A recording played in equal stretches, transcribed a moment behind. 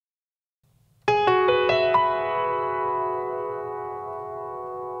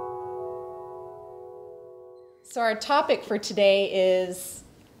So our topic for today is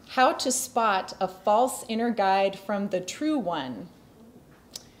how to spot a false inner guide from the true one.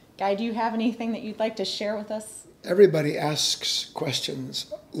 Guy, do you have anything that you'd like to share with us? Everybody asks questions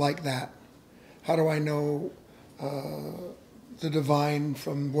like that. How do I know the divine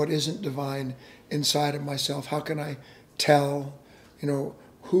from what isn't divine inside of myself? How can I tell,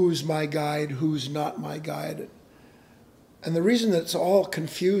 who's my guide, who's not my guide? And the reason that it's all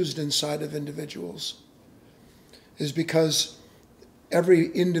confused inside of individuals is because every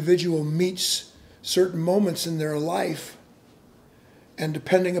individual meets certain moments in their life, and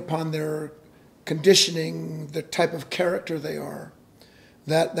depending upon their conditioning, the type of character they are,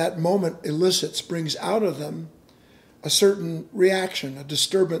 that moment elicits, brings out of them a certain reaction, a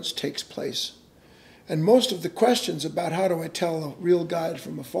disturbance takes place. And most of the questions about how do I tell a real guide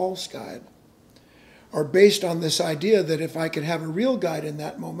from a false guide are based on this idea that if I could have a real guide in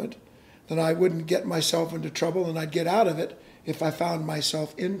that moment, then I wouldn't get myself into trouble, and I'd get out of it if I found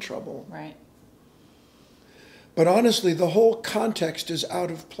myself in trouble. Right. But honestly, the whole context is out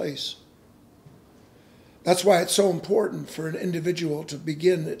of place. That's why it's so important for an individual to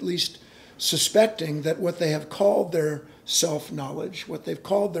begin at least suspecting that what they have called their self-knowledge, what they've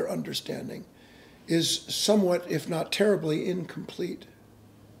called their understanding, is somewhat, if not terribly, incomplete.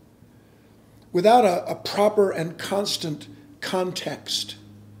 Without a proper and constant context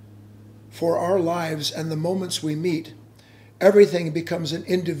for our lives and the moments we meet, everything becomes an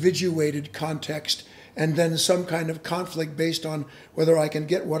individuated context and then some kind of conflict based on whether I can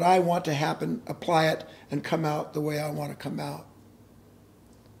get what I want to happen, apply it, and come out the way I want to come out.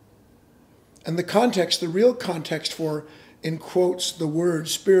 And the context, the real context for, in quotes, the word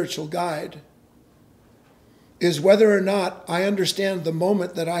spiritual guide, is whether or not I understand the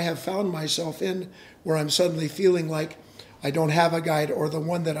moment that I have found myself in where I'm suddenly feeling like I don't have a guide, or the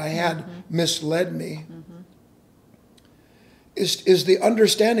one that I had misled me, is the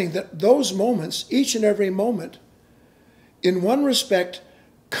understanding that those moments, each and every moment, in one respect,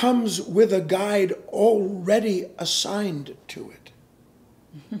 comes with a guide already assigned to it.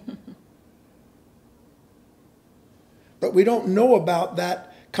 But we don't know about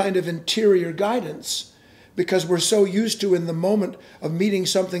that kind of interior guidance because we're so used to, in the moment of meeting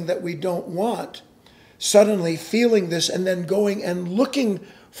something that we don't want, suddenly feeling this and then going and looking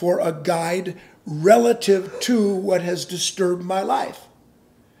for a guide relative to what has disturbed my life.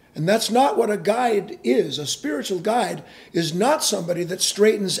 And that's not what a guide is. A spiritual guide is not somebody that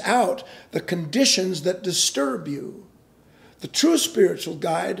straightens out the conditions that disturb you. The true spiritual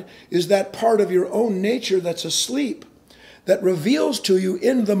guide is that part of your own nature that's asleep, that reveals to you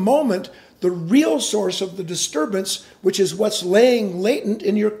in the moment the real source of the disturbance, which is what's laying latent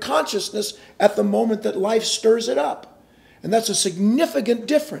in your consciousness at the moment that life stirs it up. And that's a significant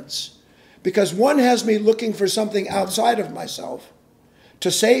difference, because one has me looking for something outside of myself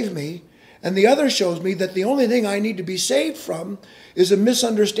to save me, and the other shows me that the only thing I need to be saved from is a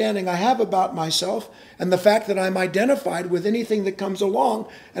misunderstanding I have about myself and the fact that I'm identified with anything that comes along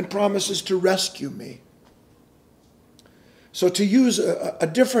and promises to rescue me. So to use a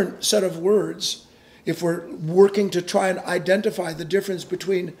different set of words, if we're working to try and identify the difference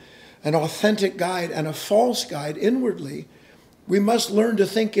between an authentic guide and a false guide inwardly, we must learn to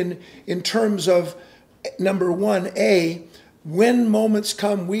think in terms of, number one, when moments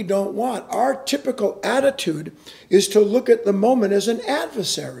come we don't want. Our typical attitude is to look at the moment as an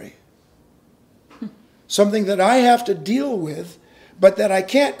adversary, something that I have to deal with, but that I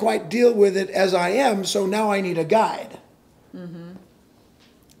can't quite deal with it as I am, so now I need a guide.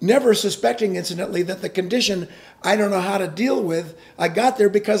 Never suspecting, incidentally, that the condition I don't know how to deal with, I got there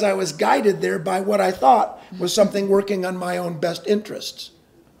because I was guided there by what I thought was something working on my own best interests.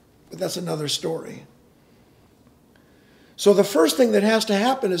 But that's another story. So the first thing that has to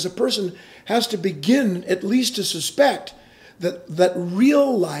happen is a person has to begin at least to suspect that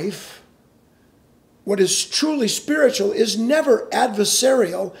real life, what is truly spiritual, is never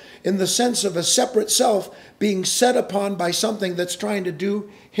adversarial in the sense of a separate self being set upon by something that's trying to do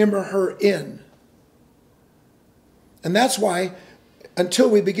him or her in. And that's why,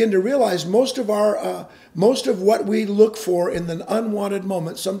 until we begin to realize most of what we look for in the unwanted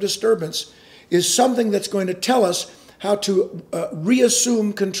moment, some disturbance, is something that's going to tell us how to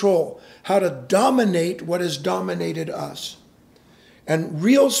reassume control, how to dominate what has dominated us. And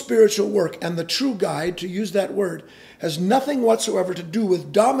real spiritual work, and the true guide, to use that word, has nothing whatsoever to do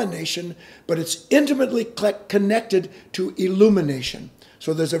with domination, but it's intimately connected to illumination.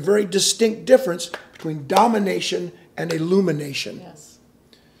 So there's a very distinct difference between domination and illumination. Yes.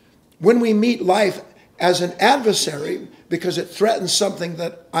 When we meet life as an adversary because it threatens something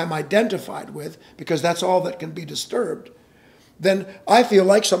that I'm identified with, because that's all that can be disturbed, then I feel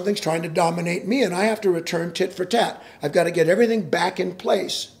like something's trying to dominate me and I have to return tit for tat. I've got to get everything back in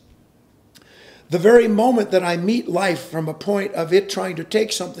place. The very moment that I meet life from a point of it trying to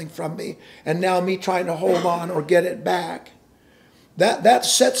take something from me and now me trying to hold on or get it back, that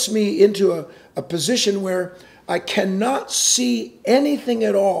sets me into a position where I cannot see anything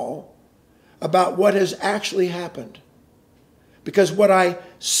at all about what has actually happened. Because what I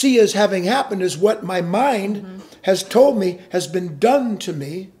see as having happened is what my mind has told me has been done to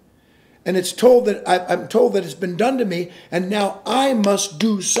me. And it's told that I'm told that it's been done to me, and now I must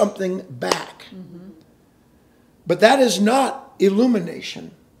do something back. But that is not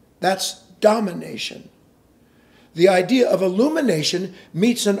illumination. That's domination. The idea of illumination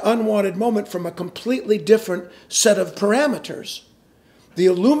meets an unwanted moment from a completely different set of parameters. The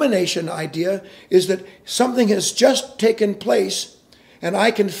illumination idea is that something has just taken place and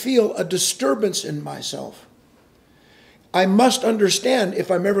I can feel a disturbance in myself. I must understand, if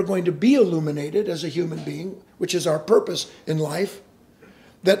I'm ever going to be illuminated as a human being, which is our purpose in life,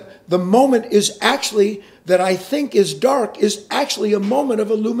 that the moment is actually, that I think is dark, is actually a moment of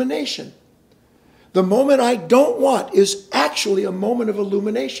illumination. The moment I don't want is actually a moment of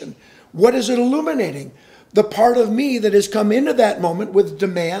illumination. What is it illuminating? The part of me that has come into that moment with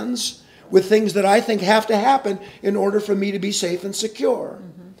demands, with things that I think have to happen in order for me to be safe and secure.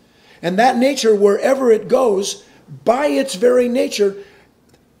 And that nature, wherever it goes, by its very nature,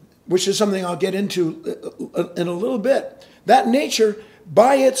 which is something I'll get into in a little bit, that nature,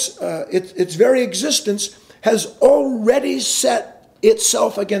 by its very existence, has already set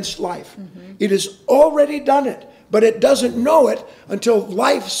itself against life. It has already done it, but it doesn't know it until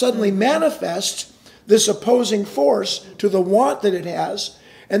life suddenly manifests this opposing force to the want that it has.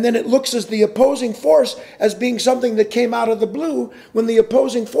 And then it looks as the opposing force as being something that came out of the blue, when the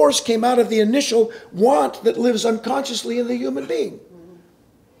opposing force came out of the initial want that lives unconsciously in the human being.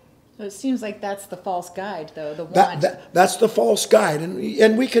 So it seems like that's the false guide, though, the want. That's the false guide.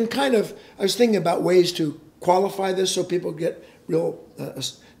 And we can kind of, I was thinking about ways to qualify this so people get real,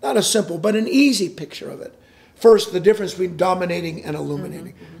 not a simple, but an easy picture of it. First, the difference between dominating and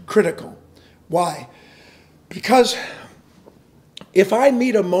illuminating. Critical. Why? Because if I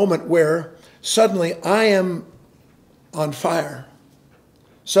meet a moment where suddenly I am on fire,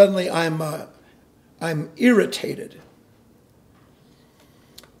 suddenly I'm irritated,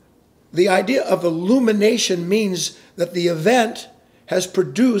 the idea of illumination means that the event has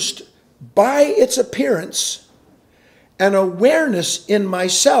produced, by its appearance, an awareness in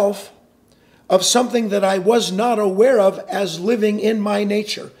myself of something that I was not aware of as living in my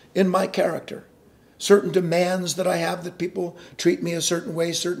nature, in my character. Certain demands that I have, that people treat me a certain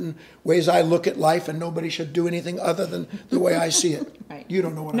ways I look at life, and nobody should do anything other than the way I see it. Right. You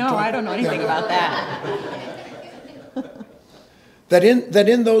don't know what I'm talking about. No, I don't know anything about that. That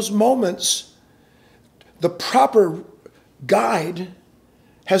in those moments, the proper guide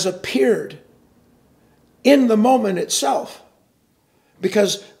has appeared in the moment itself.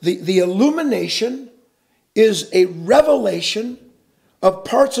 Because the illumination is a revelation of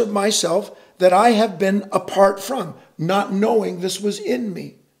parts of myself that I have been apart from, not knowing this was in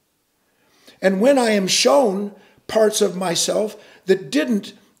me. And when I am shown parts of myself that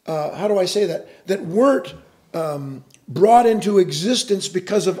didn't, that weren't brought into existence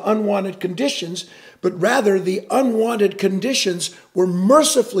because of unwanted conditions, but rather the unwanted conditions were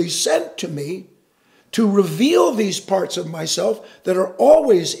mercifully sent to me to reveal these parts of myself that are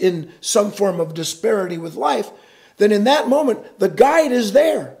always in some form of disparity with life, then in that moment, the guide is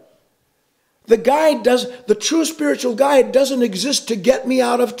there. The true spiritual guide doesn't exist to get me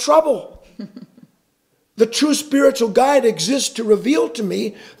out of trouble. The true spiritual guide exists to reveal to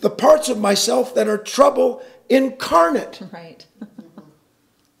me the parts of myself that are trouble incarnate. Right.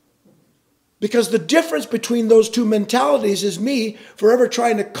 Because the difference between those two mentalities is me forever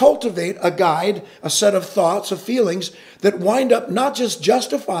trying to cultivate a guide, a set of thoughts, of feelings that wind up not just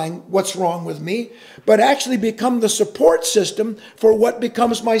justifying what's wrong with me, but actually become the support system for what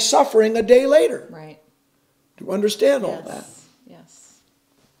becomes my suffering a day later. Right. Do you understand all that? Yes.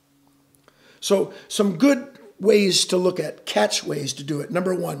 So some good ways to look at, catch ways to do it.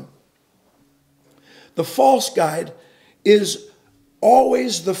 Number one, the false guide is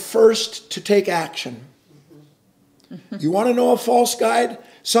always the first to take action. You want to know a false guide?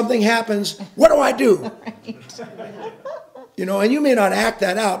 Something happens. What do I do? Right. You know, and you may not act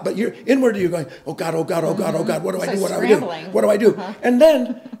that out, but you're inwardly you're going, oh God, oh God, oh God, oh God, what do I do? What do I do? What do I do? And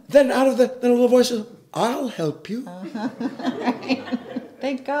then out of the little voice says, I'll help you. Right.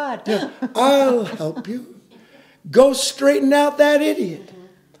 Thank God. Yeah, I'll help you. Go straighten out that idiot.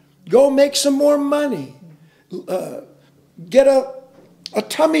 Go make some more money. Get a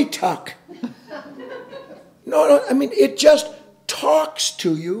tummy tuck. No, I mean, it just talks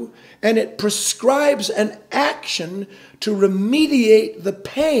to you and it prescribes an action to remediate the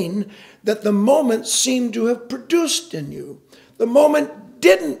pain that the moment seemed to have produced in you. The moment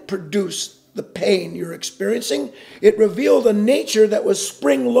didn't produce the pain you're experiencing. It revealed a nature that was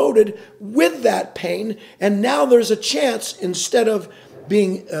spring-loaded with that pain, and now there's a chance, instead of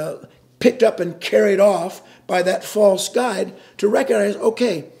being picked up and carried off by that false guide, to recognize,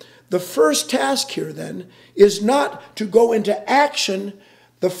 okay, the first task here then is not to go into action.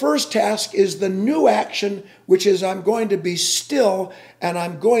 The first task is the new action, which is I'm going to be still and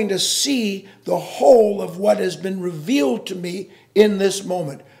I'm going to see the whole of what has been revealed to me in this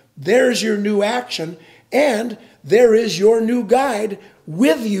moment. There's your new action, and there is your new guide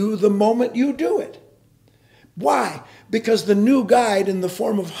with you the moment you do it. Why? Because the new guide, in the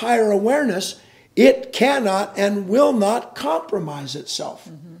form of higher awareness, it cannot and will not compromise itself.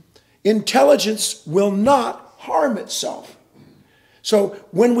 Intelligence will not harm itself. So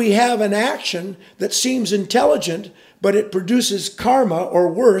when we have an action that seems intelligent, but it produces karma, or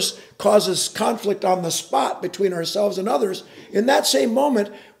worse, causes conflict on the spot between ourselves and others, in that same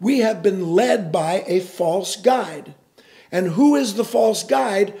moment, we have been led by a false guide. And who is the false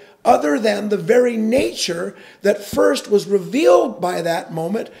guide other than the very nature that first was revealed by that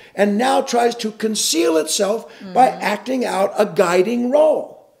moment and now tries to conceal itself by acting out a guiding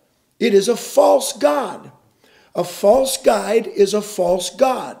role? It is a false god. A false guide is a false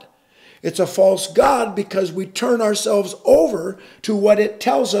god. It's a false god because we turn ourselves over to what it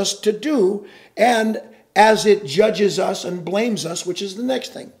tells us to do, and as it judges us and blames us, which is the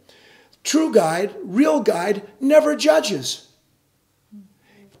next thing. True guide, real guide, never judges.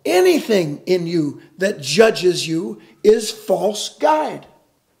 Anything in you that judges you is false guide.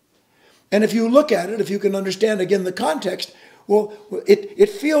 And if you look at it, if you can understand again the context, well, it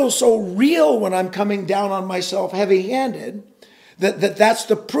feels so real when I'm coming down on myself heavy-handed that's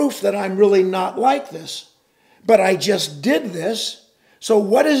the proof that I'm really not like this. But I just did this. So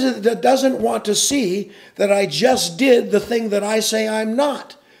what is it that doesn't want to see that I just did the thing that I say I'm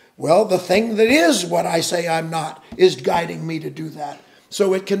not? Well, the thing that is what I say I'm not is guiding me to do that,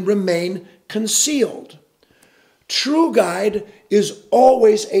 so it can remain concealed. True guide is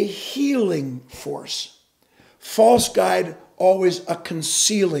always a healing force. False guide, always a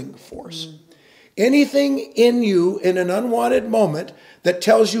concealing force. Anything in you in an unwanted moment that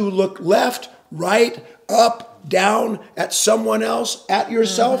tells you look left, right, up, down, at someone else, at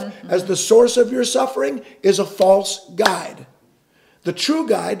yourself, as the source of your suffering, is a false guide. The true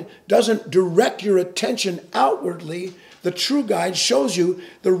guide doesn't direct your attention outwardly. The true guide shows you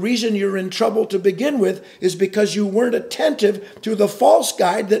the reason you're in trouble to begin with is because you weren't attentive to the false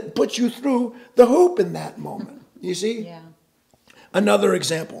guide that put you through the hoop in that moment. You see? Yeah. Another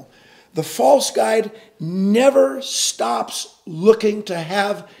example. The false guide never stops looking to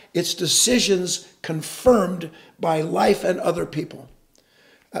have its decisions confirmed by life and other people.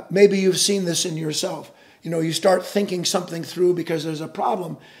 Maybe you've seen this in yourself. You know, you start thinking something through because there's a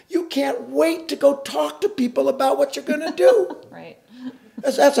problem. You can't wait to go talk to people about what you're going to do. Right.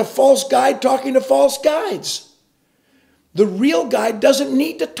 That's a false guide talking to false guides. The real guide doesn't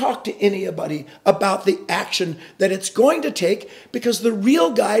need to talk to anybody about the action that it's going to take, because the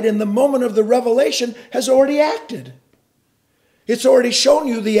real guide in the moment of the revelation has already acted. It's already shown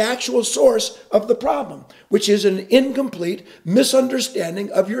you the actual source of the problem, which is an incomplete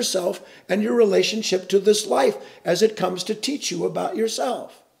misunderstanding of yourself and your relationship to this life as it comes to teach you about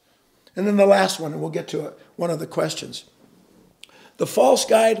yourself. And then the last one, and we'll get to one of the questions. The false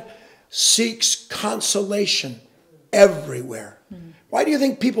guide seeks consolation everywhere. Why do you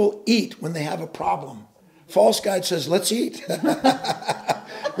think people eat when they have a problem? False guide says, let's eat.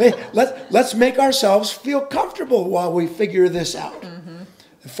 Let's make ourselves feel comfortable while we figure this out.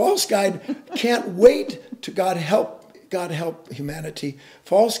 The false guide can't wait to God help humanity.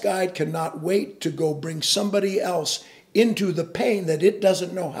 False guide cannot wait to go bring somebody else into the pain that it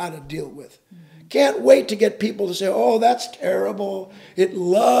doesn't know how to deal with. Can't wait to get people to say, oh, that's terrible. It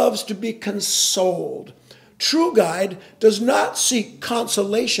loves to be consoled. True guide does not seek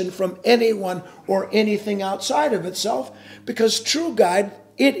consolation from anyone or anything outside of itself, because true guide,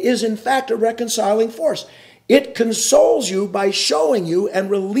 it is in fact a reconciling force. It consoles you by showing you and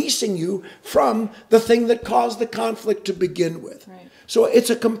releasing you from the thing that caused the conflict to begin with. Right. So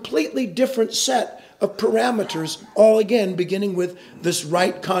it's a completely different set of parameters, all again beginning with this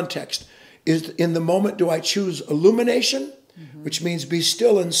right context. Is in the moment, do I choose illumination which means be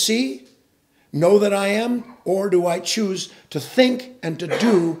still and see, know that I am, or do I choose to think and to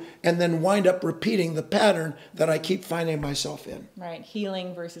do and then wind up repeating the pattern that I keep finding myself in? Right,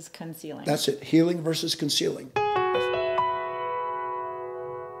 healing versus concealing. That's it, healing versus concealing.